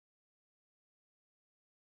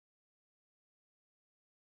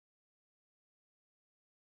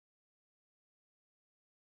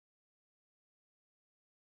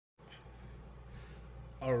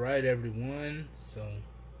Alright everyone, so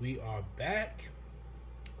we are back,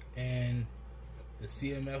 and the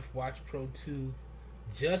CMF Watch Pro 2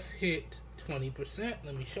 just hit 20%.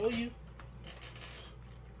 Let me show you.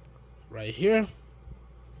 Right here.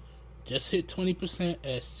 Just hit 20%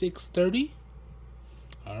 at 6:30.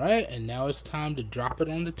 Alright, and now it's time to drop it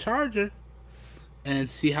on the charger and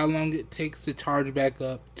see how long it takes to charge back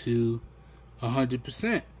up to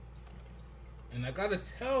 100%. And I gotta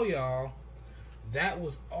tell y'all, that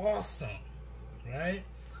was awesome, right?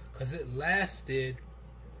 Because it lasted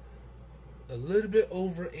a little bit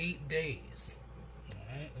over 8 days.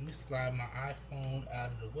 Alright, let me slide my iPhone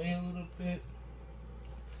out of the way a little bit.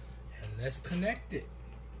 And let's connect it.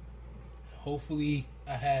 Hopefully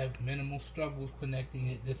I have minimal struggles connecting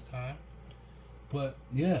it this time. But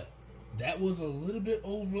yeah, that was a little bit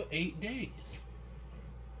over 8 days.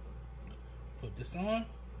 Put this on.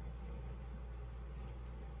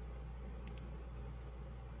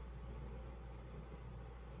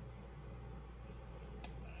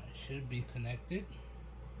 Should be connected.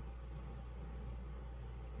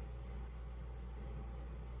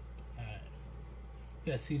 Alright.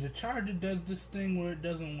 Yeah, see, the charger does this thing where it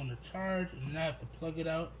doesn't want to charge, and then I have to plug it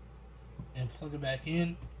out and plug it back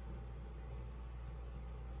in.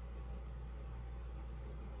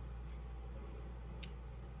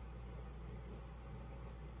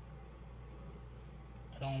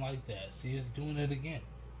 I don't like that. See, it's doing it again.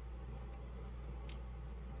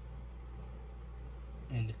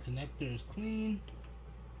 And the connector is clean,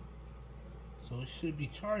 so it should be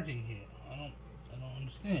charging here. I don't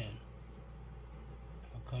understand.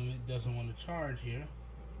 How come it doesn't want to charge here?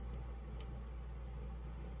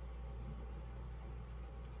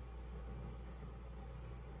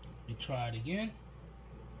 Let me try it again.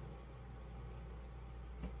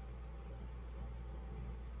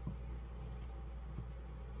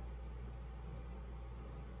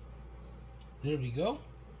 There we go.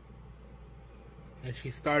 And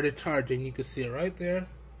she started charging. You can see it right there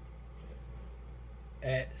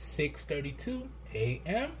at 6:32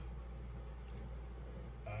 a.m.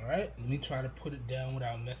 Alright, let me try to put it down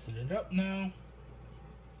without messing it up now.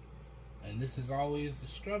 And this is always the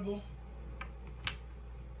struggle.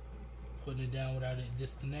 Putting it down without it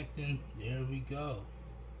disconnecting. There we go.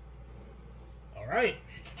 Alright.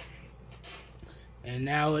 And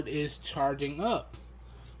now it is charging up.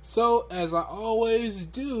 So, as I always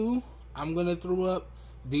do, I'm going to throw up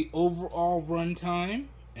the overall run time,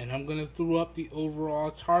 and I'm going to throw up the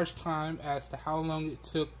overall charge time as to how long it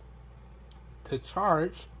took to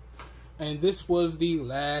charge. And this was the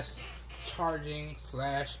last charging /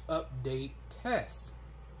 update test.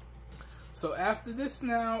 So after this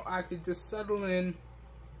now, I could just settle in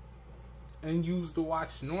and use the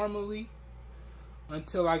watch normally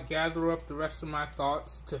until I gather up the rest of my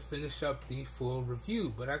thoughts to finish up the full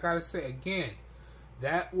review. But I gotta say again,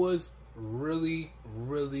 that was really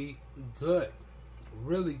good.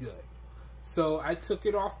 Really good. So I took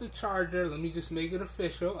it off the charger. Let me just make it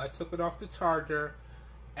official. I took it off the charger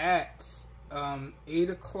at 8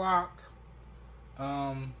 o'clock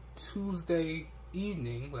Tuesday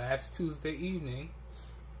evening, last Tuesday evening.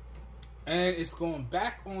 And it's going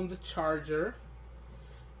back on the charger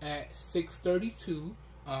at 6:32.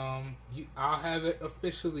 I'll have it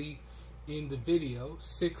officially in the video.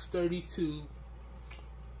 6:32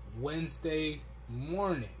 Wednesday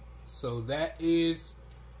morning. So that is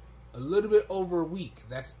a little bit over a week.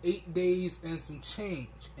 That's 8 days and some change.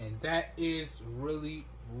 And that is really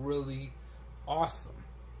awesome.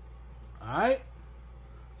 Alright?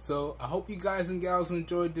 So I hope you guys and gals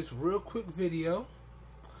enjoyed this real quick video.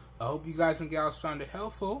 I hope you guys and gals found it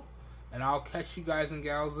helpful. And I'll catch you guys and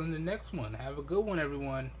gals in the next one. Have a good one,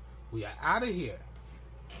 everyone. We are out of here.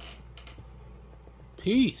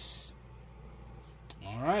 Peace.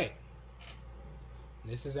 Alright.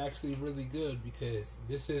 This is actually really good because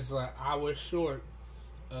this is like hour short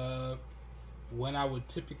of when I would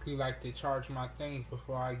typically like to charge my things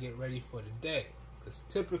before I get ready for the day. Because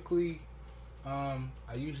typically, I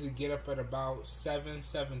usually get up at about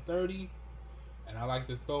 7:30. And I like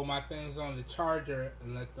to throw my things on the charger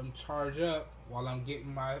and let them charge up while I'm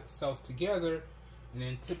getting myself together. And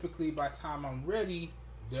then typically by the time I'm ready,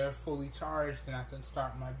 they're fully charged and I can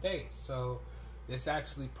start my day. So it's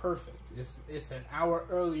actually perfect. It's an hour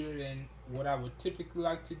earlier than what I would typically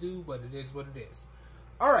like to do, but it is what it is.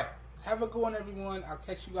 Alright, have a good one, everyone. I'll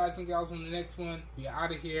catch you guys and gals on the next one. We are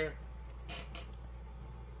out of here.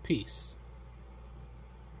 Peace.